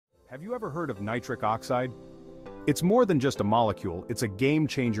Have you ever heard of nitric oxide? It's more than just a molecule, it's a game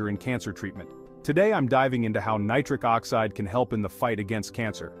changer in cancer treatment. Today I'm diving into how nitric oxide can help in the fight against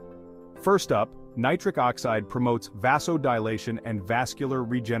cancer. First up, nitric oxide promotes vasodilation and vascular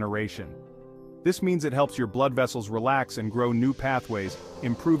regeneration. This means it helps your blood vessels relax and grow new pathways,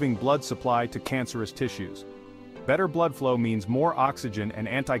 improving blood supply to cancerous tissues. Better blood flow means more oxygen and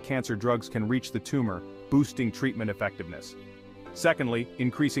anti-cancer drugs can reach the tumor, boosting treatment effectiveness. Secondly,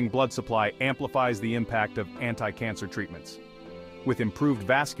 increasing blood supply amplifies the impact of anti-cancer treatments. With improved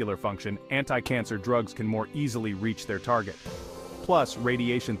vascular function, anti-cancer drugs can more easily reach their target. Plus,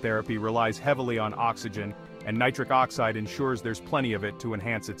 radiation therapy relies heavily on oxygen, and nitric oxide ensures there's plenty of it to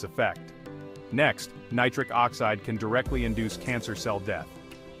enhance its effect. Next, nitric oxide can directly induce cancer cell death.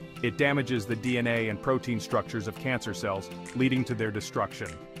 It damages the DNA and protein structures of cancer cells, leading to their destruction.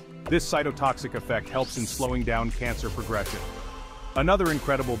 This cytotoxic effect helps in slowing down cancer progression. Another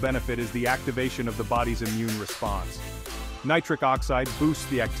incredible benefit is the activation of the body's immune response. Nitric oxide boosts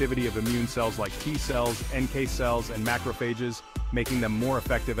the activity of immune cells like T cells, NK cells, and macrophages, making them more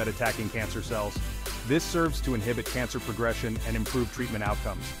effective at attacking cancer cells. This serves to inhibit cancer progression and improve treatment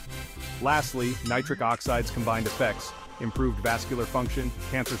outcomes. Lastly, nitric oxide's combined effects, improved vascular function,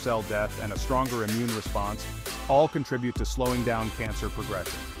 cancer cell death, and a stronger immune response, all contribute to slowing down cancer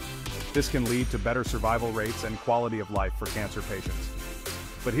progression. This can lead to better survival rates and quality of life for cancer patients.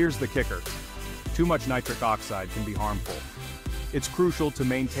 But here's the kicker. Too much nitric oxide can be harmful. It's crucial to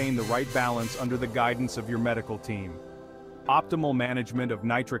maintain the right balance under the guidance of your medical team. Optimal management of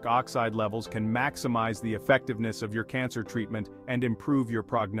nitric oxide levels can maximize the effectiveness of your cancer treatment and improve your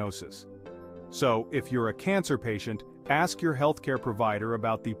prognosis. So, if you're a cancer patient, ask your healthcare provider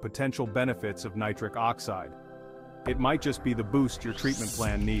about the potential benefits of nitric oxide. It might just be the boost your treatment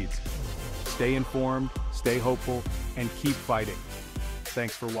plan needs. Stay informed, stay hopeful, and keep fighting.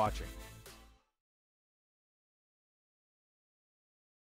 Thanks for watching.